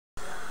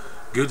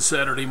Good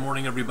Saturday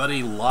morning,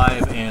 everybody.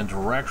 Live and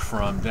direct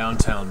from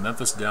downtown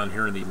Memphis, down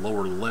here in the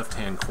lower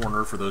left-hand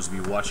corner for those of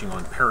you watching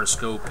on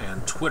Periscope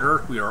and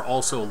Twitter. We are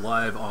also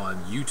live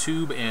on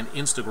YouTube and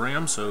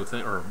Instagram,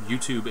 or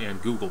YouTube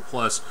and Google+.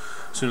 As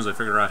soon as I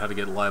figure out how to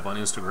get live on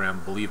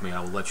Instagram, believe me, I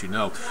will let you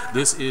know.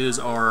 This is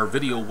our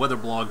video weather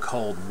blog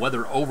called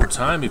Weather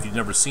Overtime. If you've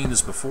never seen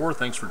this before,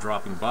 thanks for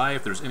dropping by.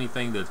 If there's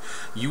anything that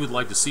you would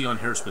like to see on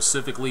here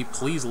specifically,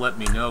 please let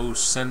me know.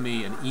 Send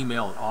me an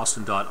email at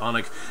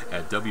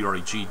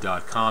austen.onek@WREG.com.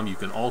 You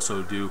can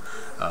also do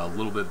a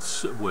little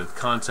bit with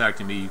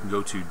contacting me. You can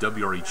go to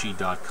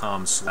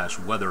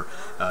WREG.com/weather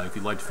if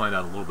you'd like to find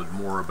out a little bit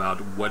more about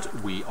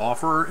what we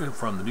offer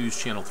from the News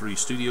Channel 3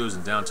 studios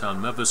in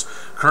downtown Memphis.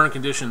 Current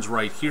conditions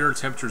right here.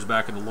 Temperatures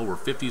back in the lower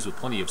 50s with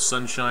plenty of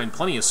sunshine.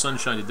 Plenty of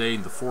sunshine today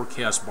in the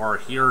forecast bar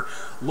here.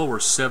 Lower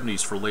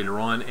 70s for later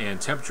on,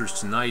 and temperatures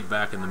tonight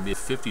back in the mid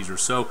 50s or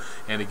so.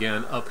 And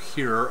again, up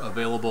here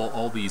available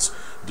all these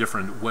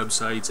different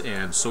websites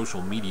and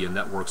social media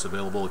networks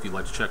available if you'd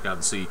like to check out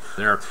and see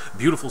there.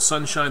 Beautiful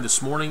sunshine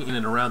this morning in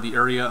and around the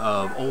area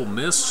of Ole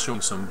Miss,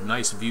 showing some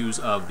nice views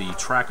of the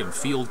track and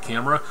field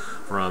camera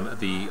from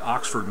the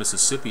Oxford,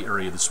 Mississippi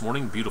area this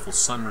morning. Beautiful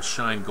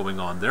sunshine going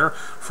on there.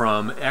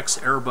 From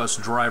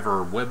ex-Airbus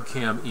driver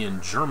webcam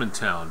in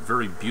Germantown.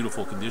 Very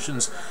beautiful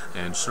conditions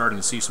and starting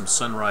to see some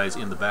sunrise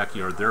in the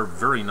backyard there.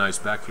 Very nice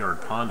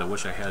backyard pond. I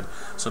wish I had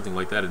something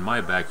like that in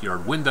my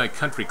backyard. Windike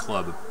Country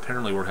Club.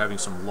 Apparently we're having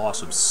some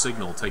loss of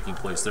signal taking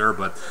place there,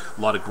 but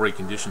a lot of great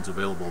conditions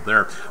available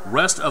there.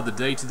 Rest of the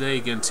day today,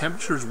 again,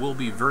 temperatures will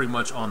be very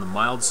much on the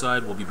mild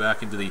side. We'll be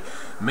back into the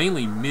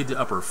mainly mid to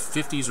upper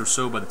 50s or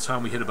so by the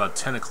time we hit about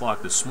 10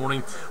 o'clock this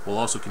morning. We'll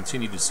also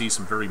continue to see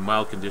some very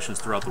mild conditions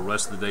throughout the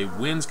rest of the day.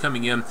 Winds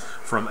coming in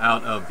from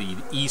out of the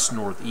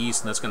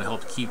east-northeast, and that's going to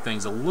help keep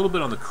things a little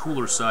bit on the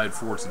cooler side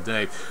for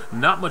today.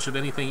 Not much of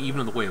anything,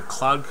 even in the way of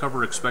cloud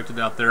cover expected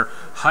out there.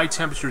 High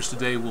temperatures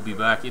today will be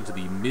back into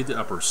the mid to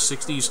upper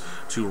 60s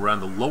to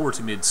around the lower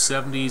to mid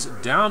 70s,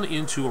 down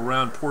into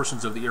around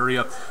portions of the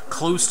area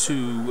close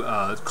to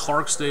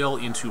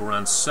Clarksdale, into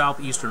around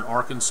southeastern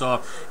Arkansas,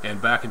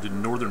 and back into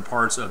northern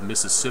parts of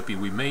Mississippi.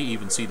 We may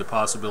even see the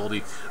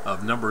possibility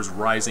of numbers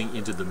rising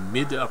into the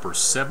mid to upper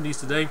 70s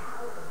today.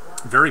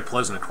 Very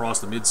pleasant across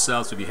the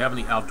Mid-South, so if you have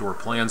any outdoor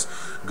plans,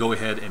 go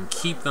ahead and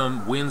keep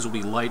them. Winds will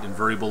be light and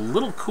variable. A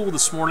little cool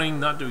this morning,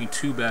 not doing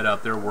too bad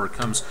out there where it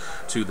comes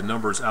to the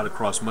numbers out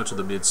across much of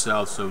the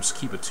Mid-South, so just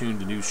keep it tuned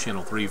to News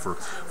Channel 3 for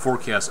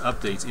forecast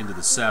updates into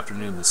this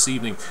afternoon, this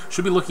evening.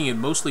 Should be looking at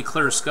mostly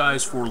clear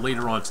skies for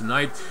later on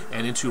tonight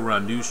and into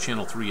around News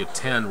Channel 3 at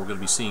 10. We're going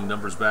to be seeing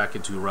numbers back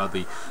into around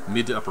the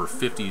mid to upper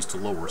 50s to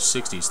lower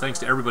 60s. Thanks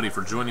to everybody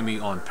for joining me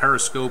on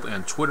Periscope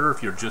and Twitter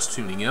if you're just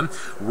tuning in.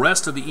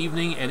 Rest of the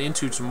evening and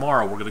into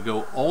tomorrow, we're going to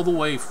go all the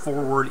way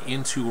forward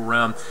into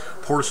around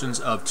portions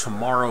of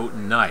tomorrow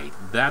night.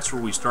 That's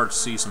where we start to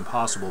see some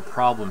possible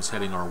problems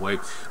heading our way,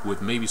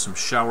 with maybe some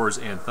showers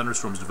and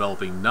thunderstorms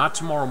developing. Not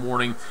tomorrow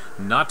morning,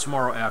 not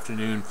tomorrow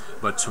afternoon,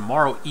 but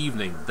tomorrow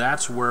evening.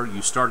 That's where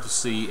you start to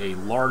see a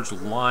large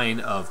line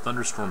of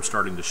thunderstorms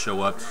starting to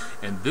show up,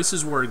 and this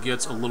is where it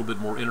gets a little bit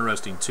more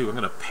interesting too. I'm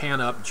going to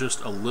pan up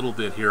just a little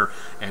bit here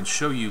and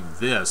show you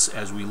this.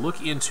 As we look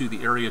into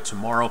the area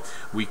tomorrow,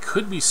 we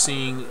could be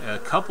seeing a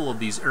couple of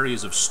these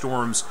areas of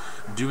storms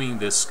doing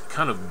this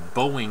kind of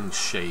bowing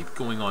shape,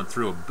 going on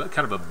through a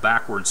kind of a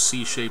backward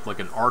C shape,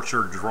 like an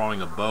archer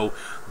drawing a bow.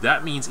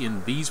 That means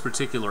in these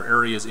particular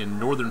areas in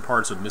northern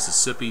parts of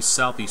Mississippi,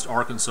 southeast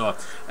Arkansas,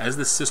 as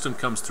this system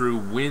comes through,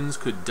 winds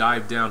could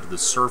dive down to the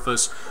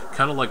surface,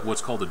 kind of like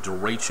what's called a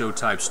derecho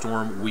type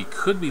storm. We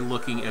could be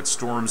looking at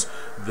storms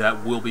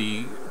that will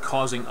be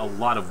causing a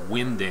lot of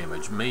wind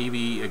damage.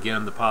 Maybe,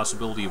 again, the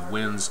possibility of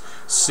winds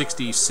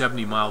 60,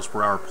 70 miles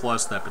per hour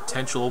plus, that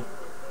potential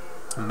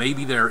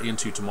maybe there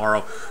into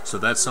tomorrow, so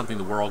that's something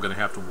that we're all going to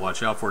have to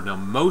watch out for. Now,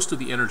 most of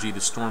the energy, the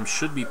storm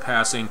should be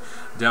passing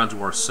down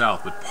to our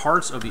south, but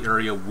parts of the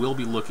area will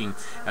be looking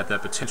at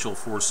that potential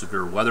for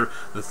severe weather.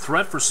 The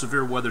threat for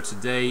severe weather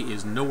today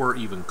is nowhere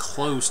even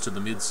close to the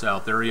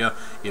Mid-South area.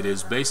 It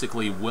is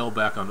basically well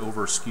back on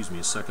over, excuse me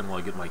a second while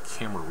I get my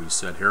camera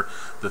reset here.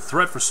 The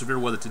threat for severe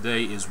weather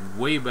today is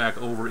way back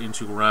over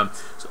into around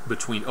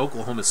between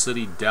Oklahoma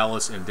City,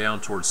 Dallas, and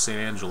down towards San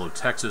Angelo,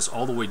 Texas,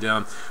 all the way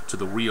down to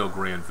the Rio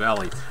Grande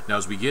Valley. Now,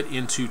 as we get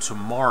into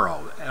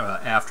tomorrow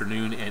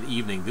afternoon and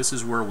evening, this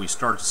is where we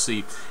start to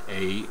see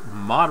a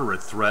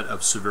moderate threat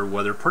of severe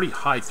weather, pretty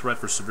high threat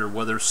for severe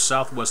weather,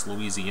 southwest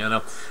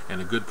Louisiana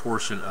and a good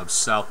portion of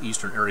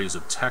southeastern areas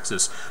of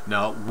Texas.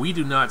 Now, we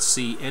do not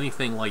see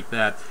anything like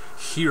that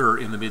here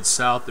in the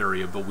Mid-South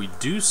area, but we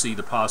do see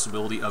the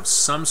possibility of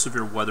some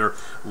severe weather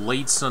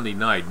late Sunday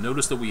night.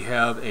 Notice that we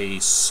have a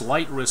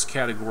slight risk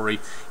category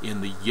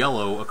in the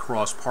yellow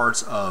across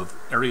parts of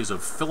areas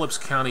of Phillips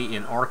County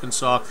in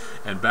Arkansas,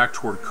 and back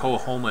toward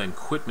Coahoma and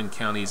Quitman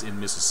counties in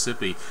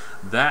Mississippi.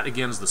 That,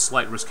 again, is the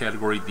slight risk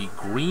category. The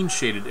green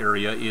shaded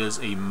area is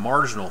a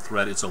marginal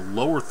threat. It's a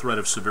lower threat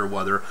of severe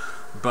weather.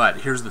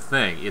 But here's the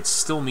thing, it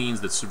still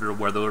means that severe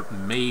weather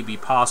may be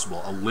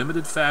possible. A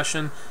limited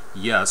fashion,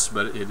 yes,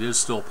 but it is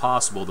still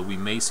possible that we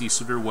may see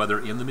severe weather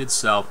in the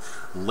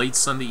Mid-South late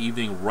Sunday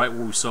evening, right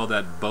where we saw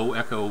that bow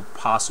echo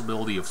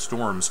possibility of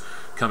storms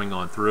coming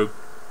on through.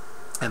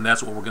 And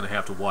that's what we're going to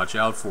have to watch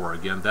out for.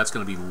 Again, that's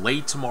going to be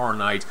late tomorrow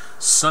night,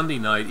 Sunday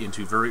night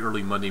into very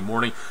early Monday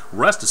morning.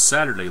 Rest of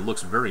Saturday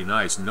looks very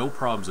nice. No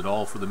problems at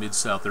all for the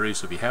Mid-South area.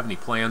 So if you have any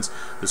plans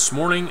this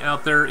morning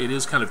out there, it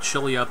is kind of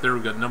chilly out there.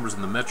 We've got numbers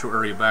in the metro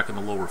area back in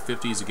the lower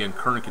 50s. Again,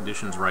 current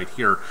conditions right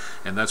here.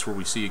 And that's where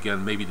we see,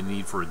 again, maybe the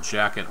need for a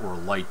jacket or a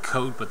light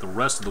coat. But the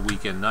rest of the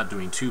weekend not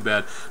doing too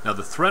bad. Now,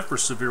 the threat for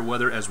severe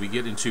weather as we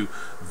get into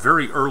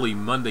very early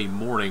Monday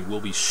morning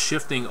will be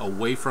shifting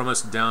away from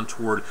us down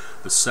toward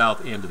the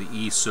south and to the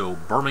east. So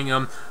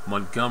Birmingham,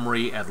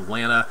 Montgomery,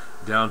 Atlanta,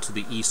 down to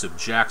the east of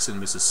Jackson,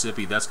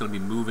 Mississippi. That's going to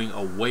be moving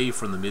away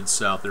from the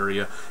Mid-South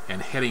area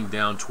and heading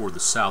down toward the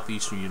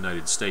southeastern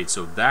United States.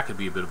 So that could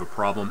be a bit of a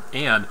problem.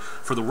 And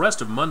for the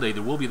rest of Monday,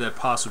 there will be that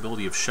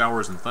possibility of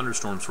showers and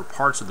thunderstorms for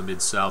parts of the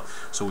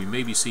Mid-South. So we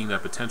may be seeing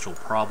that potential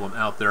problem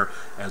out there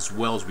as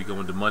well as we go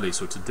into Monday.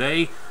 So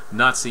today,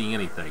 not seeing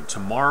anything.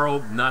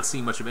 Tomorrow, not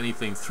seeing much of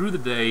anything through the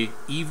day,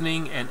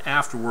 evening, and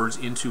afterwards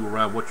into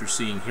around what you're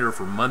seeing here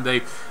for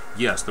Monday.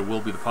 Yes, there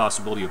will be the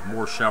possibility of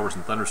more showers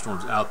and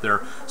thunderstorms out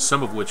there,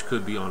 some of which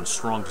could be on a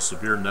strong to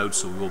severe note,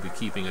 so we will be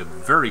keeping a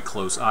very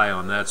close eye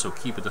on that, so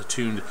keep it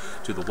attuned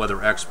to the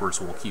weather experts,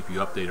 and we'll keep you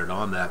updated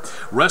on that.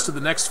 Rest of the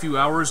next few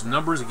hours,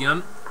 numbers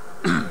again,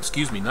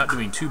 excuse me, not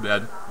doing too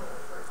bad.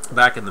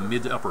 Back in the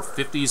mid to upper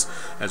 50s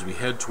as we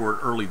head toward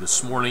early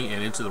this morning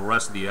and into the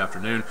rest of the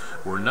afternoon.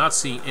 We're not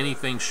seeing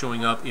anything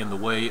showing up in the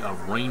way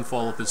of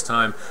rainfall at this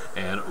time,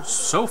 and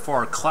so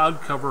far cloud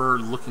cover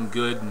looking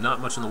good, not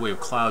much in the way of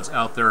clouds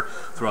out there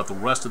throughout the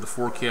rest of the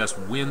forecast.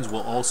 Winds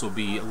will also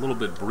be a little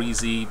bit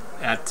breezy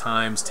at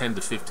times, 10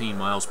 to 15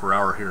 miles per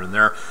hour here and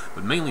there,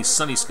 but mainly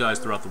sunny skies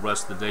throughout the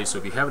rest of the day. So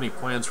if you have any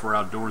plans for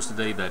outdoors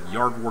today, that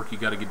yard work you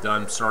got to get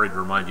done, sorry to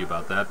remind you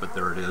about that, but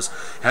there it is.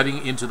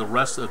 Heading into the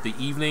rest of the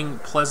evening,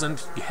 pleasant,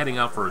 heading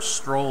out for a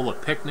stroll, a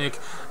picnic,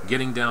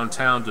 getting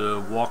downtown to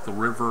walk the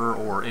river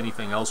or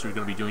anything else you're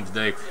going to be doing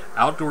today.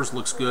 Outdoors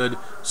looks good.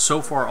 So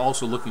far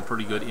also looking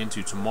pretty good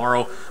into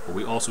tomorrow, but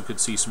we also could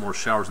see some more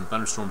showers and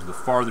thunderstorms the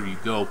farther you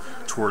go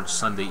towards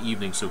Sunday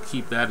evening, so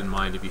keep that in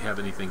mind if you have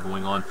anything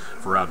going on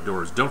for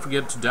outdoors. Don't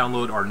forget to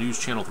download our News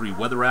Channel 3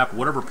 weather app.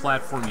 Whatever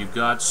platform you've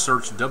got,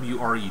 search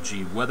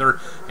WREG Weather,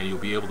 and you'll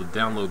be able to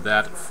download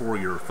that for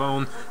your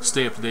phone.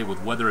 Stay up to date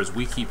with weather as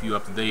we keep you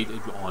up to date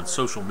on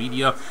social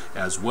media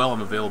as well.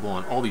 I'm available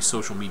on all these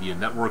social media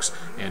networks,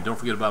 and don't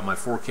forget about my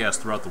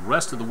forecast throughout the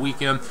rest of the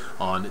weekend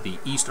on the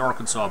East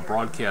Arkansas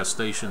broadcast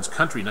stations,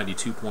 Country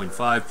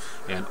 92.5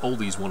 and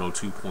Oldies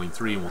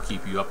 102.3, and we'll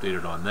keep you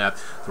updated on that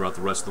throughout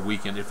the rest of the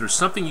weekend. If there's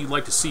something you'd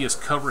like to see us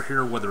cover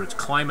here, whether it's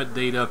climate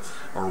data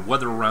or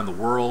weather around the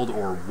world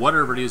or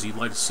whatever it is you'd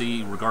like to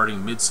see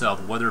regarding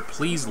Mid-South weather,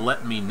 please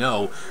let me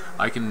know.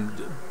 I can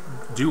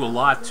do a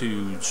lot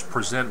to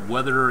present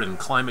weather and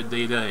climate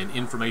data and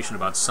information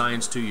about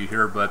science to you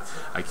here, but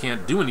I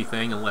can't do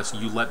anything unless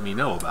you let me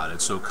know about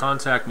it. So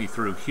contact me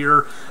through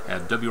here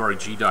at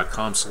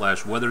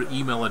WREG.com/weather.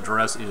 Email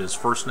address is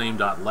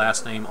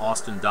firstname.lastname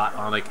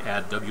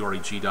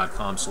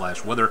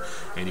Austen.Onek@WREG.com/weather,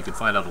 and you can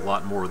find out a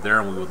lot more there,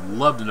 and we would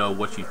love to know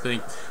what you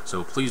think.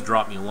 So please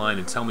drop me a line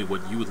and tell me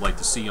what you would like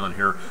to see on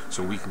here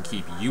so we can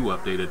keep you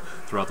updated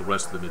throughout the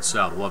rest of the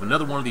Mid-South. We'll have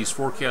another one of these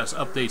forecast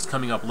updates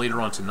coming up later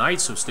on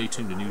tonight, so stay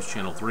tuned to News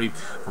Channel 3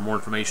 for more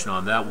information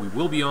on that. We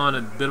will be on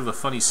a bit of a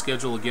funny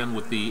schedule again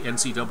with the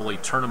NCAA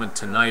tournament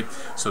tonight,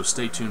 so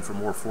stay tuned for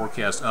more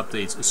forecast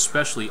updates,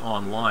 especially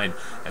online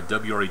at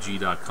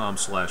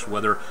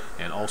WREG.com/weather,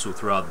 and also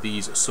throughout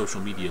these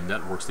social media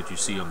networks that you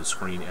see on the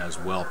screen as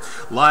well.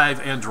 Live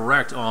and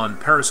direct on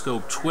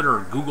Periscope,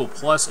 Twitter, Google+,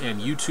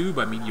 and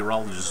YouTube, I'm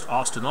meteorologist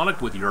Austen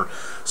Onek with your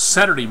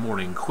Saturday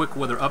morning quick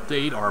weather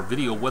update, our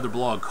video weather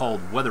blog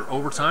called Weather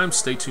Overtime.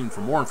 Stay tuned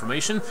for more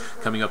information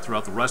coming up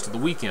throughout the rest of the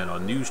weekend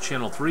on News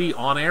Channel 3,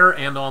 on air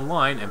and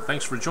online, and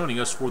thanks for joining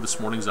us for this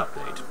morning's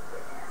update.